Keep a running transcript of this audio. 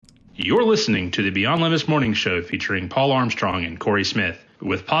You're listening to the Beyond Limits Morning Show featuring Paul Armstrong and Corey Smith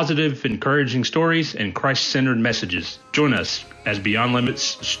with positive, encouraging stories and Christ-centered messages. Join us as Beyond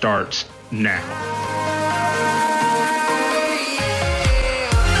Limits starts now.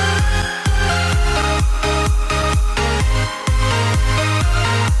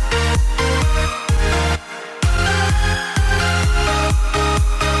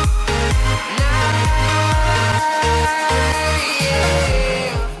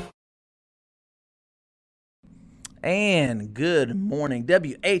 And good morning,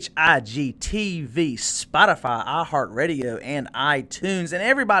 WHIG TV, Spotify, iHeartRadio, and iTunes, and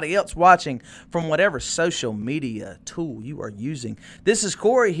everybody else watching from whatever social media tool you are using. This is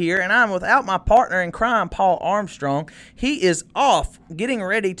Corey here, and I'm without my partner in crime, Paul Armstrong. He is off getting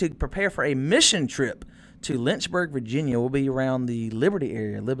ready to prepare for a mission trip to Lynchburg, Virginia. We'll be around the Liberty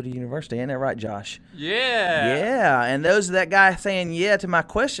area, Liberty University. Ain't that right, Josh? Yeah. Yeah, and that guy saying yeah to my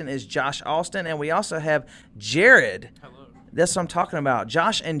question is Josh Austin, and we also have Jared. Hello. That's what I'm talking about.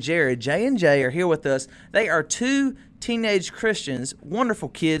 Josh and Jared, J&J, are here with us. They are two teenage Christians, wonderful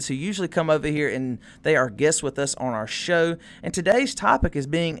kids who usually come over here and they are guests with us on our show. And today's topic is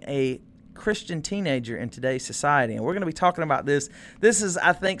being a Christian teenager in today's society, and we're going to be talking about this. This is,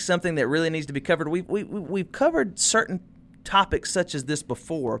 I think, something that really needs to be covered. We've covered certain topics such as this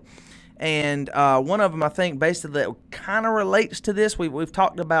before, and one of them, I think, basically that kind of relates to this. We've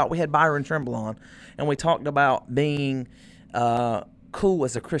talked about, we had Byron Trimble on, and we talked about being cool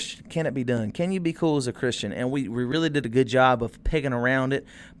as a Christian. Can it be done? Can you be cool as a Christian? And we really did a good job of pegging around it,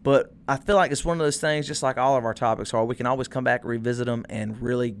 but I feel like it's one of those things, just like all of our topics are, we can always come back, revisit them, and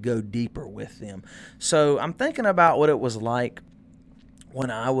really go deeper with them. So I'm thinking about what it was like when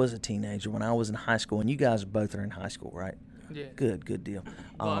I was a teenager, when I was in high school, and you guys both are in high school, right? Yeah. Good deal.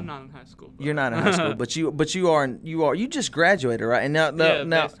 Well, I'm not in high school. You're not in high school, but you just graduated, right? And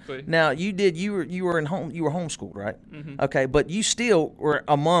basically. Now you were homeschooled, right? Mm-hmm. Okay, but you still were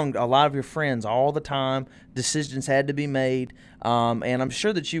among a lot of your friends all the time. Decisions had to be made, and I'm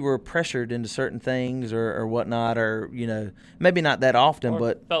sure that you were pressured into certain things or whatnot, or maybe not that often,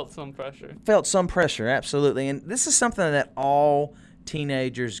 but felt some pressure. Felt some pressure, absolutely. And this is something that all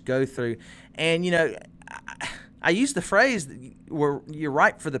teenagers go through, and I use the phrase where you're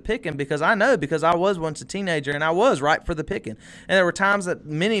ripe for the picking because I was once a teenager and I was ripe for the picking. And there were times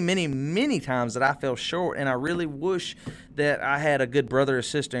many times that I fell short, and I really wish that I had a good brother or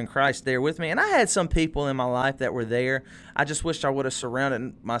sister in Christ there with me. And I had some people in my life that were there. I just wished I would have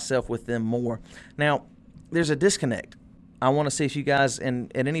surrounded myself with them more. Now, there's a disconnect. I want to see if you guys,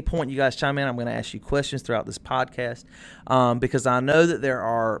 and at any point you guys chime in, I'm going to ask you questions throughout this podcast because I know that there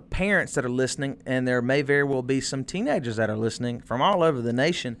are parents that are listening, and there may very well be some teenagers that are listening from all over the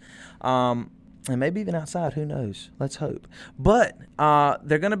nation, and maybe even outside. Who knows? Let's hope. But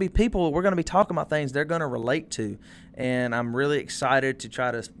they're going to be people, we're going to be talking about things they're going to relate to, and I'm really excited to try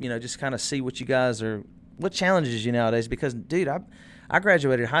to, just kind of see what you guys are, what challenges you nowadays, because, dude, I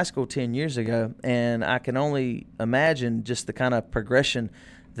graduated high school 10 years ago, and I can only imagine just the kind of progression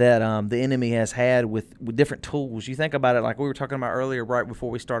that the enemy has had with different tools. You think about it like we were talking about earlier right before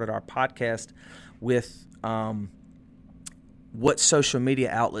we started our podcast with what social media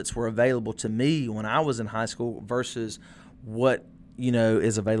outlets were available to me when I was in high school versus what,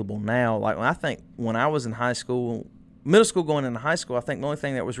 is available now. Like I think when I was in high school, middle school going into high school, I think the only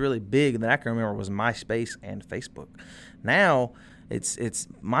thing that was really big that I can remember was MySpace and Facebook. Now, It's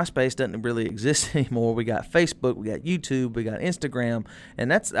MySpace doesn't really exist anymore. We got Facebook, we got YouTube, we got Instagram,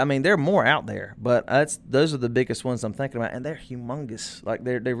 and they're more out there, but those are the biggest ones I'm thinking about, and they're humongous. Like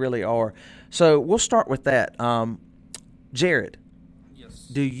they really are. So we'll start with that. Jared, yes.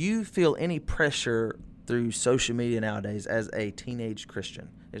 Do you feel any pressure through social media nowadays as a teenage Christian?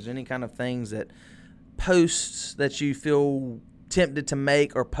 Is there any kind of things posts that you feel tempted to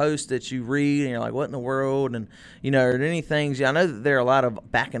make, or posts that you read and you're like, what in the world? And are there any things, I know that there are a lot of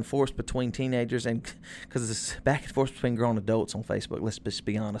back and forth between teenagers, and because it's back and forth between grown adults on Facebook, let's just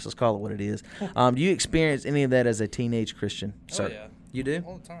be honest, let's call it what it is. Do you experience any of that as a teenage Christian? Oh, yeah. You do?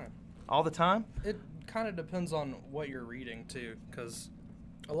 All the time. All the time? It kind of depends on what you're reading too, because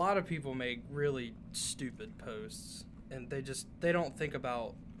a lot of people make really stupid posts, and they don't think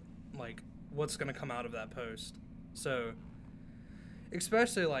about like what's going to come out of that post. So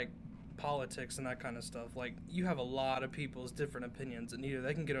especially like politics and that kind of stuff, like you have a lot of people's different opinions, and either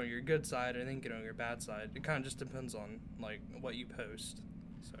they can get on your good side or they can get on your bad side. It kind of just depends on like what you post.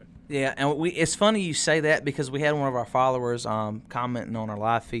 So yeah, and it's funny you say that because we had one of our followers commenting on our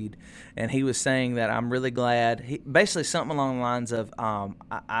live feed, and he was saying that I'm really glad, basically something along the lines of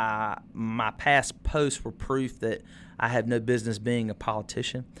my past posts were proof that I have no business being a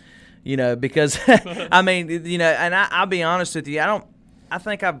politician. because I mean, and I'll be honest with you, I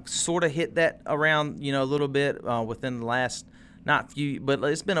think I've sort of hit that around, a little bit within the last not few, but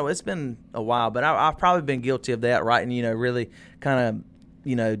it's been a while. But I've probably been guilty of that, writing, really kind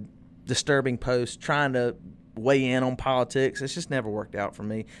of, disturbing posts, trying to weigh in on politics. It's just never worked out for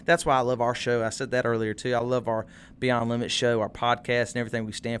me. That's why I love our show. I said that earlier too. I love our Beyond Limits show, our podcast, and everything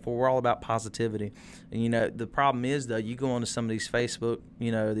we stand for. We're all about positivity. And the problem is, though, you go onto some of these Facebook,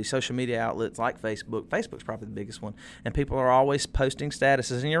 these social media outlets like Facebook. Facebook's probably the biggest one, and people are always posting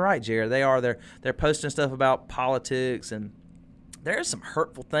statuses. And you're right, Jared. They are. They're posting stuff about politics, and there's some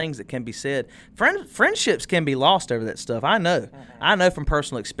hurtful things that can be said. Friendships can be lost over that stuff. I know. I know from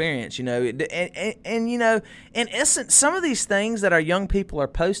personal experience, and in essence, some of these things that our young people are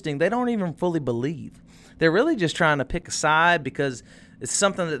posting, they don't even fully believe. They're really just trying to pick a side because it's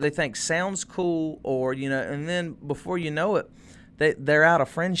something that they think sounds cool, or, and then before you know it, they're out of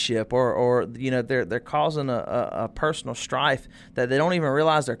friendship, or they're causing a personal strife that they don't even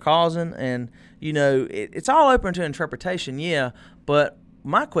realize they're causing. And it's all open to interpretation, yeah. But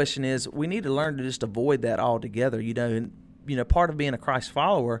my question is, we need to learn to just avoid that altogether. And part of being a Christ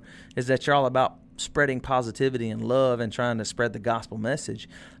follower is that you're all about spreading positivity and love and trying to spread the gospel message.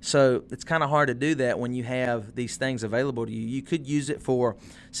 So it's kind of hard to do that when you have these things available to you. You could use it for,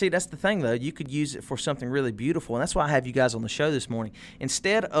 that's the thing though, you could use it for something really beautiful. And that's why I have you guys on the show this morning.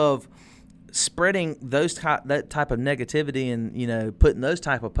 Instead of spreading that type of negativity and putting those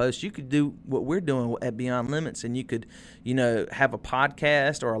type of posts, you could do what we're doing at Beyond Limits, and you could have a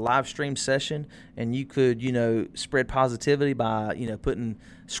podcast or a live stream session, and you could spread positivity by putting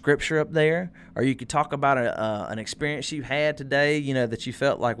scripture up there, or you could talk about an experience you had today that you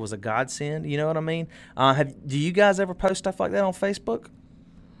felt like was a godsend. You know what I mean? Do you guys ever post stuff like that on Facebook?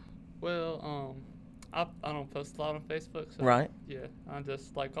 Well, I don't post a lot on Facebook. So right. Yeah, I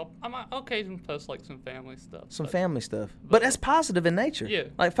just I might occasionally post some family stuff. Family stuff, but that's positive in nature. Yeah.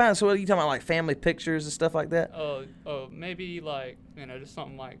 So what are you talking about, family pictures and stuff like that? Maybe just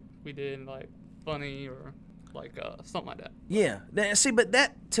something we did funny or something like that. Yeah. See, but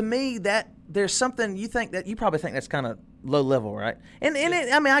that to me, that there's something you probably think that's kind of low level, right? And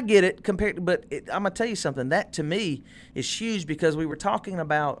I get it but I'm gonna tell you something that to me is huge, because we were talking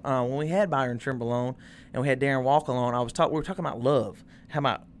about when we had Byron Trimble on and we had Darren Walker on. We were talking about love,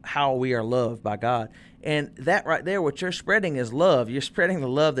 how we are loved by God, and that right there, what you're spreading is love. You're spreading the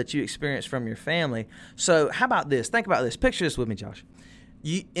love that you experience from your family. So how about this? Think about this. Picture this with me, Josh.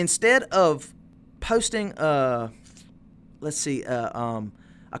 You, instead of posting a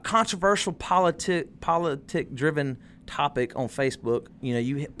controversial politic driven topic on Facebook,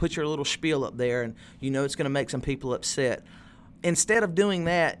 you put your little spiel up there, and it's going to make some people upset. Instead of doing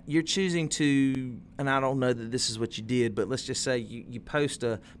that, you're choosing to, and I don't know that this is what you did, but let's just say you post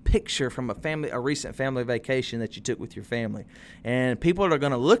a picture from a recent family vacation that you took with your family, and people are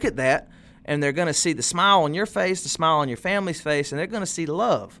going to look at that, and they're going to see the smile on your face, the smile on your family's face, and they're going to see the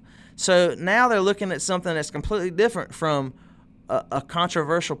love. So now they're looking at something that's completely different from a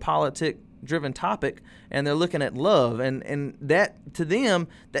controversial politic-driven topic, and they're looking at love, and that to them,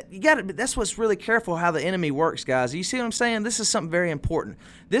 that's what's really careful how the enemy works, guys. You see what I'm saying? This is something very important.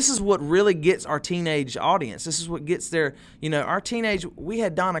 This is what really gets our teenage audience. This is what gets their, our teenage. We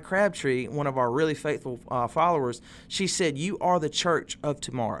had Donna Crabtree, one of our really faithful followers. She said, "You are the church of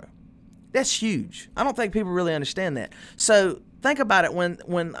tomorrow." That's huge. I don't think people really understand that. So think about it.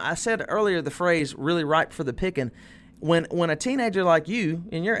 When I said earlier the phrase "really ripe for the picking," when a teenager like you,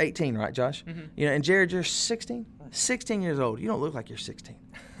 and you're 18, right, Josh? Mm-hmm. And Jared, you're 16? 16 years old. You don't look like you're 16.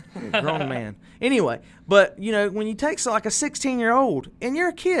 You're a grown man. Anyway, but, when you take a 16-year-old, and you're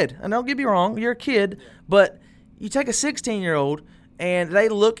a kid, and don't get me wrong, you're a kid, but you take a 16-year-old, and they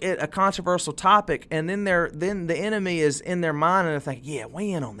look at a controversial topic, and then the enemy is in their mind, and they're thinking, "Yeah, weigh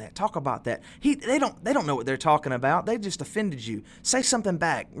in on that. Talk about that." They don't know what they're talking about. They just offended you. Say something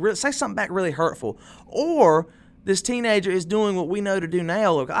back. Say something back really hurtful. Or this teenager is doing what we know to do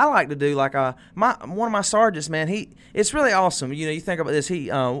now. Look, I like to do one of my sergeants, man. It's really awesome. You think about this.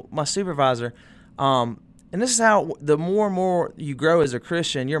 My supervisor, and this is how the more and more you grow as a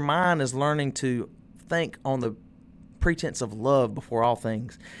Christian, your mind is learning to think on the pretense of love before all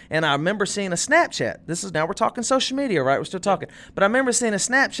things. And I remember seeing a Snapchat. Now we're talking social media, right? We're still talking. But I remember seeing a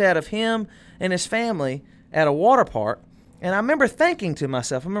Snapchat of him and his family at a water park. And I remember thinking to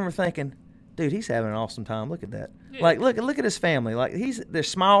myself, dude, he's having an awesome time. Look at that. Yeah. Look at his family. They're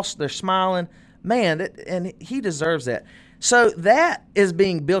smiling. Man, and he deserves that. So that is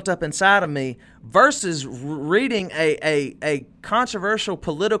being built up inside of me versus reading a controversial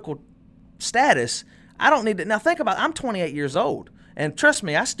political status. I don't need to. Now think about it. I'm 28 years old, And trust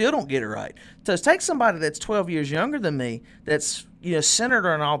me, I still don't get it right. So take somebody that's 12 years younger than me, that's, centered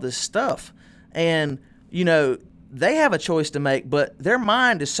on all this stuff, and, they have a choice to make, but their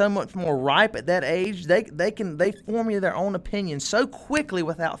mind is so much more ripe at that age. They form their own opinion so quickly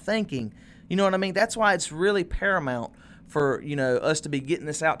without thinking. You know what I mean? That's why it's really paramount for us to be getting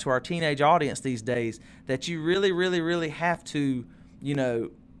this out to our teenage audience these days, that you really, really, really have to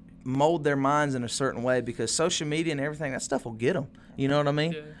mold their minds in a certain way, because social media and everything, that stuff will get them. You know what I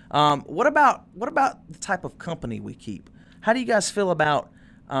mean? Yeah. What about the type of company we keep? How do you guys feel about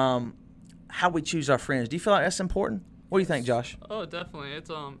how we choose our friends? Do you feel like that's important? What do you think, Josh? Oh, definitely.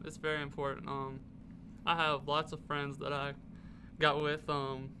 It's very important. I have lots of friends that I got with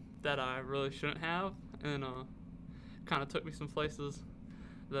that I really shouldn't have, and kind of took me some places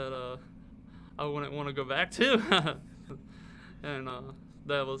that I wouldn't want to go back to. And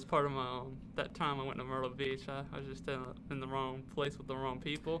that was part of my that time I went to Myrtle Beach. I was just in the wrong place with the wrong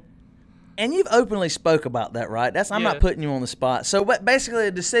people. And you've openly spoke about that, right? I'm not putting you on the spot. So basically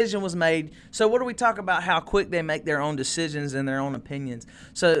a decision was made. So what do we talk about, how quick they make their own decisions and their own opinions?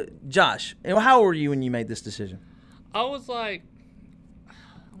 So, Josh, how old were you when you made this decision? I was like,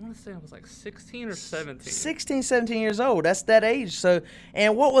 I want to say I was like 16 or 17. 16, 17 years old. That's that age. So,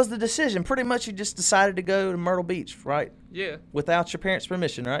 and what was the decision? Pretty much you just decided to go to Myrtle Beach, right? Yeah. Without your parents'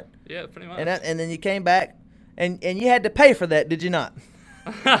 permission, right? Yeah, pretty much. And then you came back, and you had to pay for that, did you not?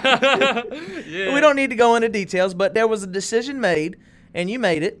 Yeah. We don't need to go into details, but there was a decision made, and you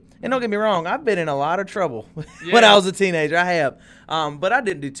made it. And don't get me wrong, I've been in a lot of trouble when I was a teenager. I have, but I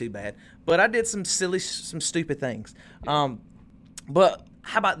didn't do too bad. But I did some stupid things. But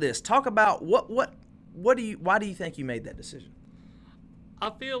how about this? Talk about why do you think you made that decision? I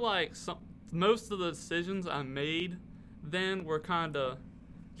feel like most of the decisions I made then were kind of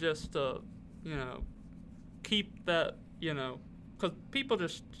just keep that, because people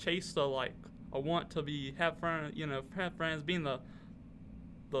just chase the a want to have friends, being the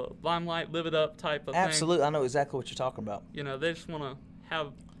limelight, live it up type of thing. Absolutely, I know exactly what you're talking about. They just want to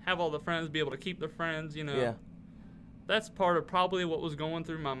have all the friends, be able to keep their friends. Yeah. That's part of probably what was going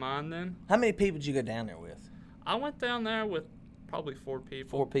through my mind then. How many people did you go down there with? I went down there with probably 4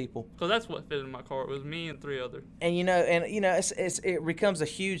 people. 4 people. Because that's what fit in my car. It was me and 3 others. And it becomes a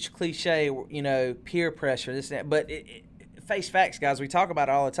huge cliche, peer pressure, this and that. But face facts, guys. We talk about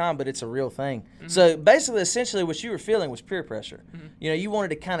it all the time, but it's a real thing. Mm-hmm. So basically, essentially, what you were feeling was peer pressure. Mm-hmm. You wanted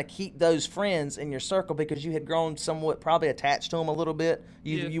to kind of keep those friends in your circle because you had grown somewhat probably attached to them a little bit.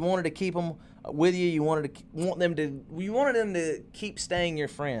 You wanted to keep them with you. You wanted them to keep staying your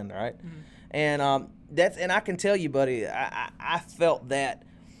friend, right? Mm-hmm. And I can tell you, buddy, I felt that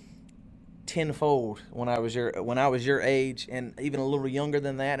tenfold when I was your age, and even a little younger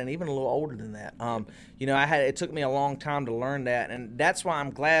than that, and even a little older than that. It took me a long time to learn that, and that's why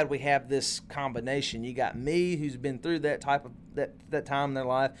I'm glad we have this combination. You got me, who's been through that type of that time in their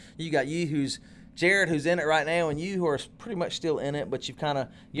life. You got you, who's Jared, who's in it right now, and you, who are pretty much still in it, but you've kind of,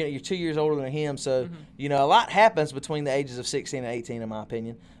 you're 2 years older than him. So, mm-hmm. A lot happens between the ages of 16 and 18, in my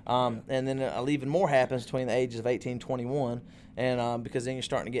opinion. And then even more happens between the ages of 18 and 21, and because then you're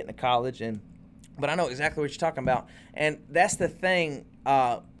starting to get into college. But I know exactly what you're talking about. And that's the thing.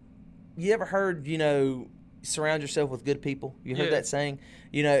 You ever heard, surround yourself with good people? You heard that saying?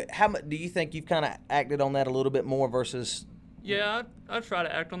 How much do you think you've kind of acted on that a little bit more versus? Yeah, I try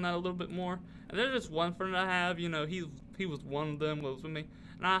to act on that a little bit more. And there's just one friend I have, he was one of them, was with me.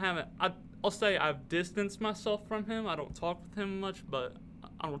 And I'll say I've distanced myself from him. I don't talk with him much, but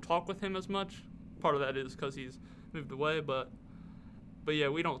I don't talk with him as much. Part of that is because he's moved away, but yeah,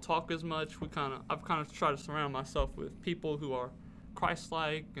 we don't talk as much. I've kind of tried to surround myself with people who are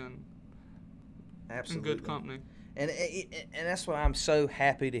Christ-like and in good company. And that's what I'm so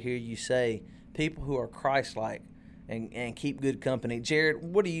happy to hear you say, people who are Christ-like and keep good company. Jared,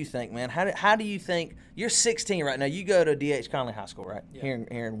 what do you think, man? How do you think, you're 16 right now, you go to D.H. Conley High School, right? Yeah. Here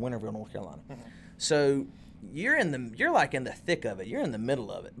in Winterville, North Carolina. Mm-hmm. So you're like in the thick of it. You're in the middle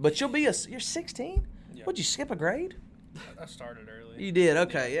of it. But you're 16? Yeah. Would you skip a grade? I started early. You did?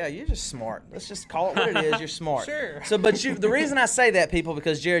 Okay, yeah, you're just smart. Let's just call it what it is. You're smart. Sure. So, but the reason I say that, people,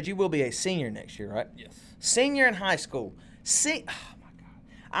 because, Jared, you will be a senior next year, right? Yes. Senior in high school. Oh, my God.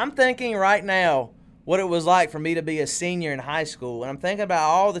 I'm thinking right now what it was like for me to be a senior in high school, and I'm thinking about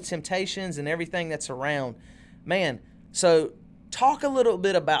all the temptations and everything that's around. Man, so talk a little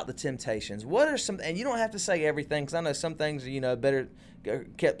bit about the temptations. What are some, and you don't have to say everything, because I know some things are, better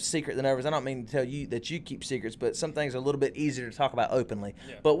kept secret than others. I don't mean to tell you that you keep secrets, but some things are a little bit easier to talk about openly.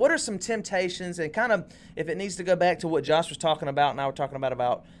 Yeah. But what are some temptations, and kind of, if it needs to go back to what Josh was talking about and I were talking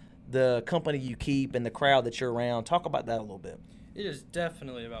about the company you keep and the crowd that you're around, talk about that a little bit. It is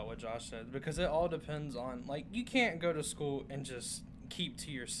definitely about what Josh said, because it all depends on, like, you can't go to school and just keep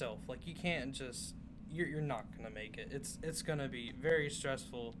to yourself. Like, you can't just, you're not going to make it. It's going to be very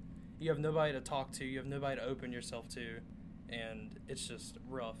stressful. You have nobody to talk to. You have nobody to open yourself to. And it's just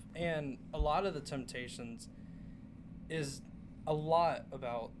rough. And a lot of the temptations is a lot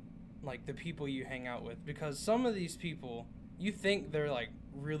about, like, the people you hang out with. Because some of these people, you think they're, like,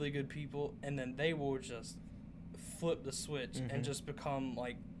 really good people, and then they will just flip the switch and just become,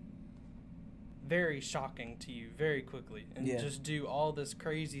 like, very shocking to you very quickly, and just do all this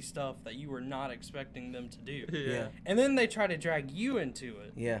crazy stuff that you were not expecting them to do. Yeah. And then they try to drag you into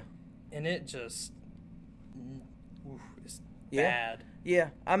it. Yeah. And it just it's Yeah. bad. Yeah,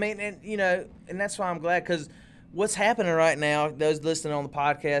 I mean, and that's why I'm glad, because what's happening right now, those listening on the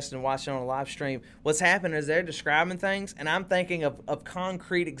podcast and watching on the live stream, what's happening is they're describing things, and I'm thinking of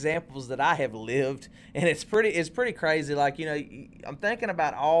concrete examples that I have lived, and it's pretty crazy. Like, I'm thinking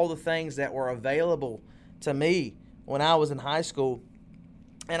about all the things that were available to me when I was in high school.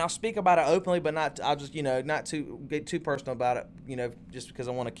 And I'll speak about it openly, but I'll just, not get too personal about it, just because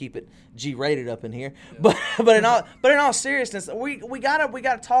I want to keep it G-rated up in here. Yeah. But in all seriousness, we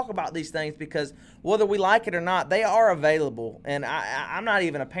gotta talk about these things, because whether we like it or not, they are available. And I'm not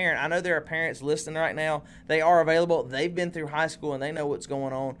even a parent. I know there are parents listening right now. They are available. They've been through high school and they know what's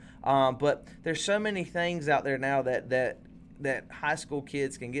going on. But there's so many things out there now that high school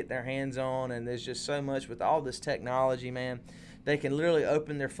kids can get their hands on, and there's just so much with all this technology, man. They can literally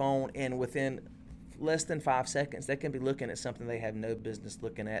open their phone, and within less than 5 seconds, they can be looking at something they have no business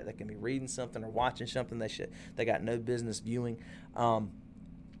looking at. They can be reading something or watching something they got no business viewing.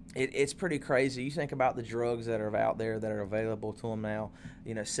 It's pretty crazy. You think about the drugs that are out there that are available to them now.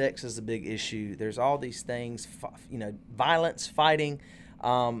 Sex is a big issue. There's all these things, violence, fighting.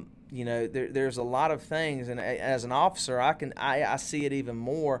 There's a lot of things, and as an officer, I see it even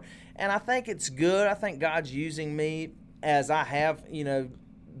more. And I think it's good. I think God's using me, as I have,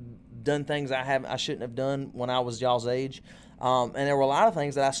 done things I shouldn't have done when I was y'all's age, and there were a lot of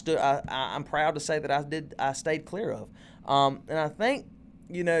things that I'm proud to say that I stayed clear of, and I think,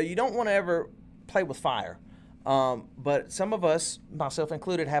 you don't want to ever play with fire, but some of us, myself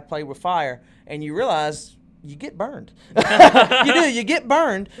included, have played with fire, and you realize you get burned. You get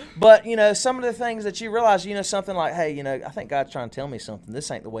burned, but some of the things that you realize, something like, hey, I think God's trying to tell me something. This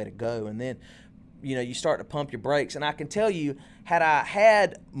ain't the way to go, and then you start to pump your brakes. And I can tell you, had I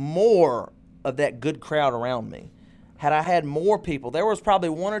had more of that good crowd around me, had I had more people, there was probably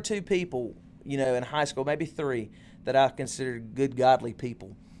one or two people, in high school, maybe three, that I considered good, godly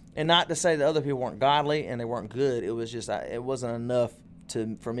people. And not to say that other people weren't godly and they weren't good. It was just, it wasn't enough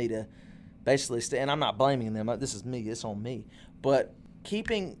for me to basically stay. And I'm not blaming them. This is me. It's on me. But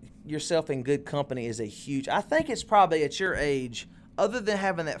keeping yourself in good company is I think it's probably at your age, other than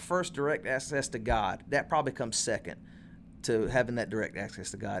having that first direct access to God, that probably comes second to having that direct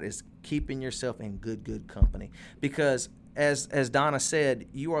access to God, is keeping yourself in good company. Because as Donna said,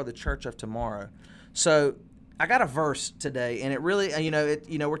 you are the church of tomorrow. So I got a verse today, and it really,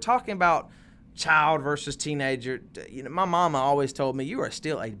 we're talking about child versus teenager. My mama always told me, you are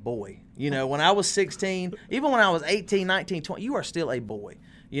still a boy. When I was 16, even when I was 18, 19, 20, you are still a boy.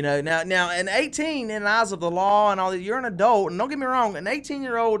 Now, and 18 in the eyes of the law and all that, you're an adult, and don't get me wrong, an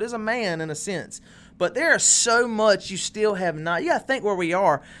 18-year-old is a man in a sense, but there is so much you still have not. You got to think where we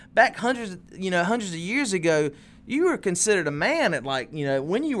are. Back hundreds of years ago, you were considered a man at,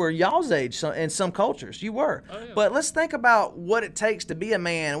 when you were y'all's age. In some cultures, you were. Oh, yeah. But let's think about what it takes to be a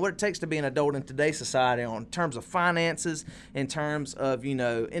man, what it takes to be an adult in today's society, in terms of finances, in terms of,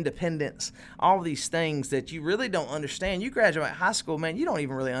 independence, all these things that you really don't understand. You graduate high school, man, you don't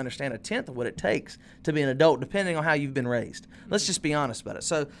even really understand a tenth of what it takes to be an adult, depending on how you've been raised. Let's just be honest about it.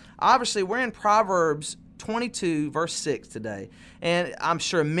 So, obviously, we're in Proverbs 22, verse 6 today. And I'm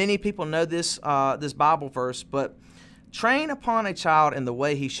sure many people know this Bible verse, but train upon a child in the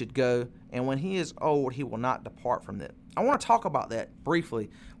way he should go, and when he is old, he will not depart from it. I want to talk about that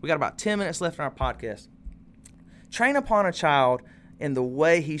briefly. We got about 10 minutes left in our podcast. Train upon a child in the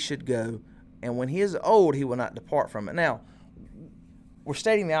way he should go, and when he is old, he will not depart from it. Now, we're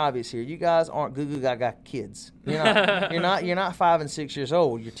stating the obvious here. You guys aren't goo goo gaga kids. You're not 5 and 6 years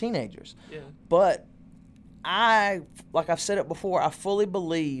old. You're teenagers. Yeah. But like I've said it before, I fully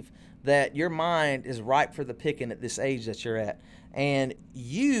believe that your mind is ripe for the picking at this age that you're at, and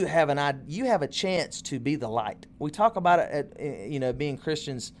you have a chance to be the light. We talk about it at being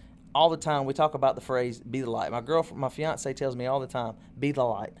Christians all the time. We talk about the phrase "be the light." My fiance tells me all the time, "Be the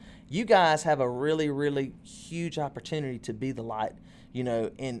light." You guys have a really, really huge opportunity to be the light.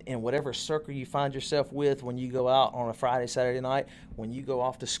 in whatever circle you find yourself with when you go out on a Friday, Saturday night, when you go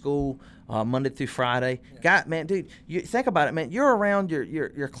off to school Monday through Friday. Yeah. God, man, dude, you think about it, man. You're around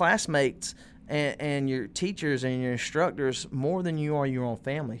your classmates and your teachers and your instructors more than you are your own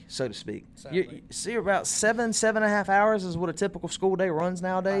family, so to speak. Exactly. See, about 7.5 hours is what a typical school day runs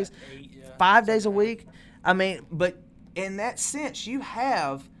nowadays. 5 days a week. I mean, but in that sense, you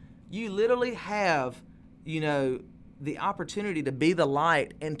literally have, the opportunity to be the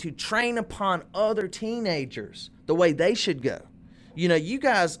light and to train upon other teenagers the way they should go. You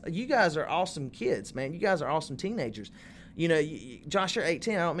guys are awesome kids, man. You guys are awesome teenagers. Josh, you're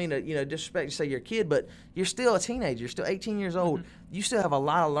 18. I don't mean to, disrespect you, say you're a kid, but you're still a teenager. You're still 18 years old. Mm-hmm. You still have a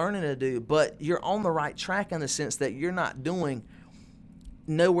lot of learning to do, but you're on the right track in the sense that you're not doing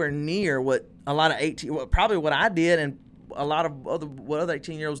nowhere near what a lot of probably what I did, and a lot of other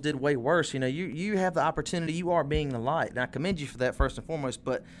 18-year-olds did way worse. You have the opportunity. You are being the light, and I commend you for that first and foremost.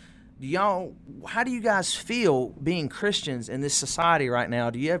 But how do you guys feel being Christians in this society right now?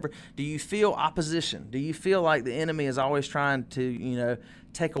 Do you feel opposition? Do you feel like the enemy is always trying to,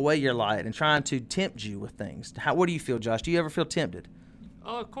 take away your light and trying to tempt you with things? What do you feel, Josh? Do you ever feel tempted?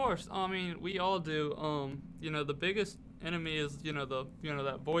 Of course. I mean, we all do. The biggest enemy is,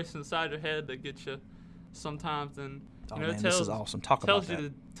 that voice inside your head that gets you sometimes, and this is awesome. Tells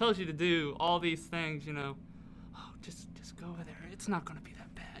you to do all these things. Just go over there. It's not going to be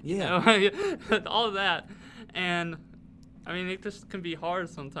that bad. Yeah. All of that. And, I mean, it just can be hard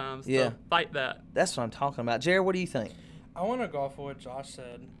sometimes to fight that. That's what I'm talking about. Jared, what do you think? I want to go off of what Josh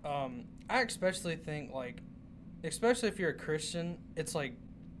said. I especially think, especially if you're a Christian, it's, a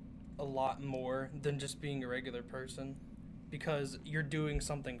lot more than just being a regular person, because you're doing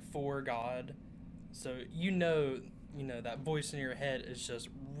something for God. So, that voice in your head is just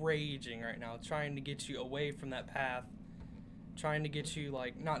raging right now, trying to get you away from that path, trying to get you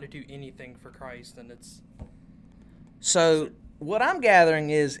not to do anything for Christ. And so what I'm gathering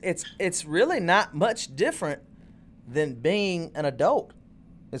is it's really not much different than being an adult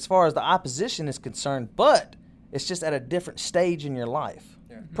as far as the opposition is concerned, but it's just at a different stage in your life.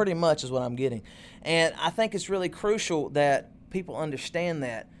 Yeah. Pretty much is what I'm getting. And I think it's really crucial that people understand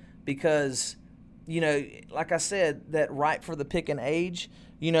that, because like I said, that ripe for the picking age,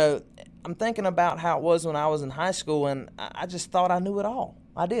 I'm thinking about how it was when I was in high school, and I just thought I knew it all.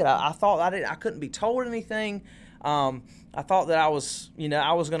 I did. I thought I couldn't be told anything. I thought that I was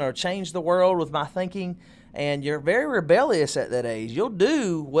going to change the world with my thinking, and you're very rebellious at that age. You'll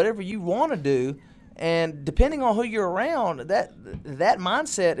do whatever you want to do, and depending on who you're around, that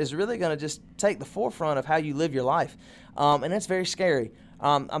mindset is really going to just take the forefront of how you live your life, and it's very scary.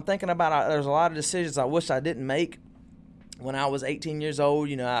 I'm thinking about there's a lot of decisions I wish I didn't make when I was 18 years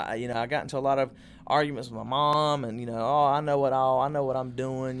old. I got into a lot of arguments with my mom, and I know what I'm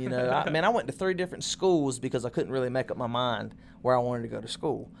doing. I went to 3 different schools because I couldn't really make up my mind where I wanted to go to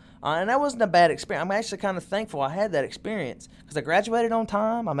school, and that wasn't a bad experience. I'm actually kind of thankful I had that experience because I graduated on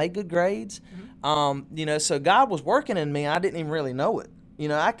time. I made good grades. Mm-hmm. So God was working in me. I didn't even really know it.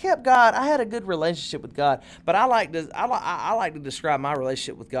 I kept God. I had a good relationship with God, but I like to describe my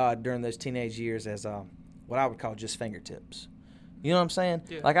relationship with God during those teenage years as what I would call just fingertips. You know what I'm saying?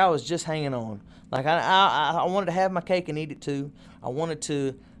 Yeah. I was just hanging on. I wanted to have my cake and eat it too. I wanted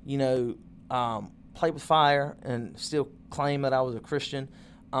to, play with fire and still claim that I was a Christian.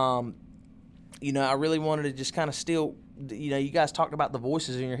 I really wanted to just kind of still, you guys talked about the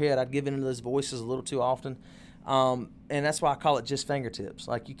voices in your head. I'd give in to those voices a little too often. And that's why I call it just fingertips.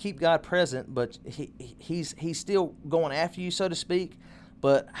 You keep God present, but he's still going after you, so to speak.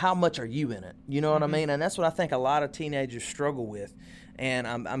 But how much are you in it? You know what I mean? And that's what I think a lot of teenagers struggle with. And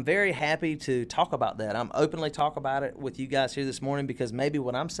I'm very happy to talk about that. I'm openly talk about it with you guys here this morning because maybe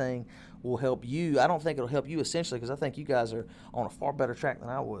what I'm saying will help you. I don't think it'll help you essentially because I think you guys are on a far better track than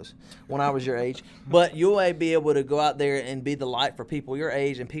I was when I was your age. But you'll be able to go out there and be the light for people your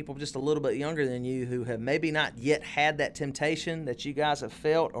age and people just a little bit younger than you who have maybe not yet had that temptation that you guys have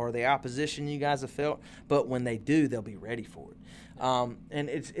felt or the opposition you guys have felt. But when they do, they'll be ready for it. And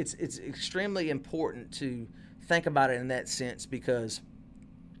it's extremely important to think about it in that sense because,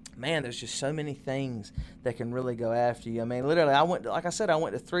 man, there's just so many things that can really go after you. I mean, literally, I went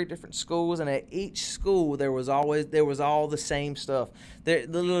to 3 different schools, and at each school there was all the same stuff.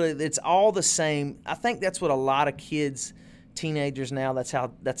 Literally, it's all the same. I think that's what a lot of kids, teenagers now. That's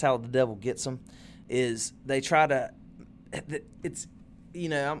how the devil gets them, is they try to.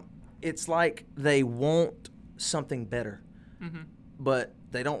 It's like they want something better. Mm-hmm. But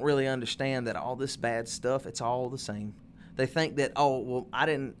they don't really understand that all this bad stuff, it's all the same. They think that, I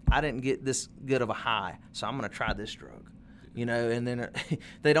didn't get this good of a high, so I'm going to try this drug. you know, and then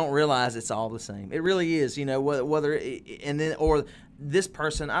they don't realize it's all the same. It really is, you know, whether and then or this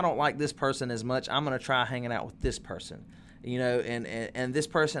person, I don't like this person as much. I'm going to try hanging out with this person, you know, and this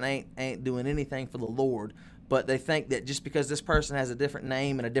person ain't doing anything for the Lord. But they think that just because this person has a different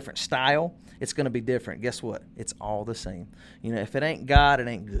name and a different style, it's going to be different. Guess what? It's all the same. You know, if it ain't God, it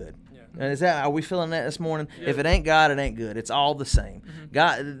ain't good. Yeah. Are we feeling that this morning? Yeah. If it ain't God, it ain't good. It's all the same. Mm-hmm.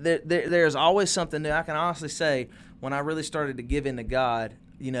 God, there's always something new. I can honestly say, when I really started to give in to God,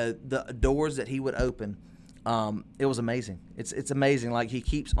 you know, the doors that He would open, it was amazing. It's amazing. Like, He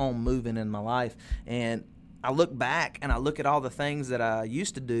keeps on moving in my life, and I look back and I look at all the things that I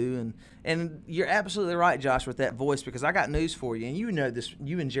used to do, and you're absolutely right, Josh, with that voice, because I got news for you, and you know this.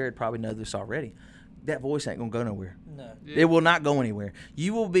 You and Jared probably know this already. That voice ain't gonna go nowhere. No, it will not go anywhere.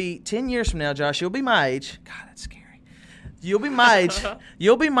 You will be 10 years from now, Josh. You'll be my age. God, that's scary. You'll be my age.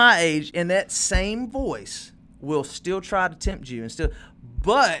 You'll be my age, and that same voice will still try to tempt you,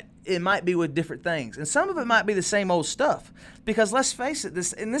 but it might be with different things, and some of it might be the same old stuff. Because let's face it,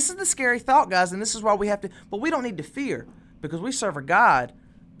 this is the scary thought, guys, and this is why we have to. But we don't need to fear, because we serve a God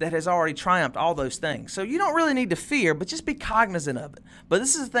that has already triumphed all those things. So you don't really need to fear, but just be cognizant of it. But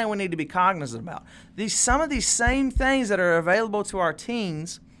this is the thing we need to be cognizant about. Some of these same things that are available to our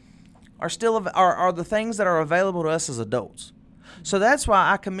teens are the things that are available to us as adults. So that's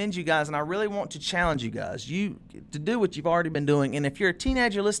why I commend you guys, and I really want to challenge you guys to do what you've already been doing. And if you're a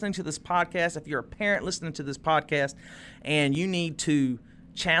teenager listening to this podcast, if you're a parent listening to this podcast, and you need to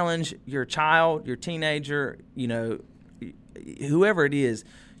challenge your child, your teenager, you know, whoever it is,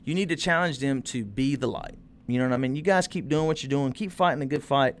 you need to challenge them to be the light. You know what I mean? You guys keep doing what you're doing. Keep fighting the good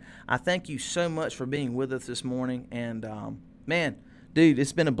fight. I thank you so much for being with us this morning. And, man, dude,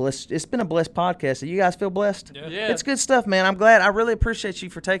 it's been a blessed podcast. Do you guys feel blessed? Yeah. It's good stuff, man. I'm glad. I really appreciate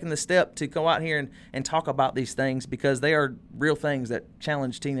you for taking the step to go out here and talk about these things, because they are real things that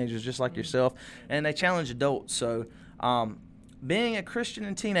challenge teenagers just like yourself, and they challenge adults. So, being a Christian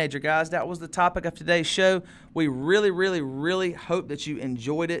and teenager, guys, that was the topic of today's show. We really, really, really hope that you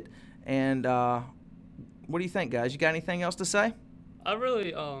enjoyed it. And what do you think, guys? You got anything else to say? I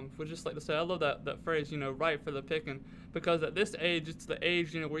really would just like to say I love that phrase, you know, right for the picking, because at this age, it's the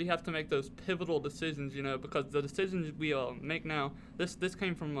age, you know, where you have to make those pivotal decisions, you know, because the decisions we make now, this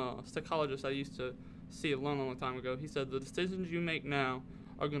came from a psychologist I used to see a long time ago. He said the decisions you make now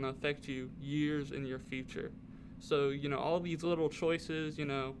are going to affect you years in your future. So, you know, all these little choices, you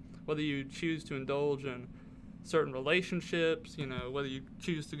know, whether you choose to indulge in certain relationships, you know, whether you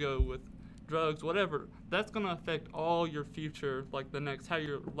choose to go with drugs, whatever, that's going to affect all your future, like the next, how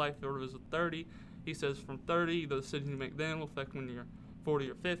your life is at 30. He says from 30, the decisions you make then will affect when you're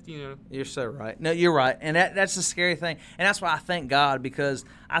 40 or 50, you know. You're so right. No, you're right. And that's the scary thing. And that's why I thank God, because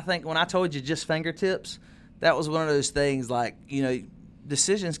I think when I told you just fingertips, that was one of those things, like, you know,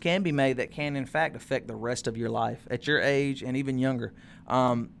 decisions can be made that can, in fact, affect the rest of your life at your age and even younger.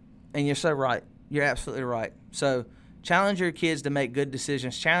 And you're so right. You're absolutely right. So challenge your kids to make good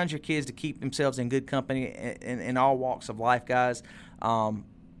decisions. Challenge your kids to keep themselves in good company in all walks of life, guys. And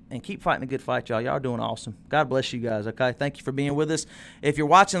keep fighting a good fight, y'all. Y'all are doing awesome. God bless you guys, okay? Thank you for being with us. If you're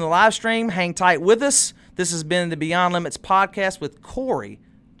watching the live stream, hang tight with us. This has been the Beyond Limits podcast with Corey,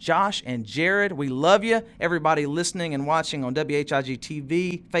 Josh, and Jared. We love you. Everybody listening and watching on WHIG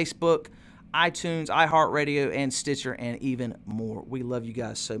TV, Facebook, iTunes, iHeartRadio, and Stitcher, and even more. We love you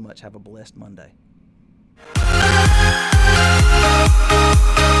guys so much. Have a blessed Monday.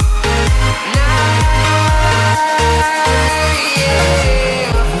 Yeah.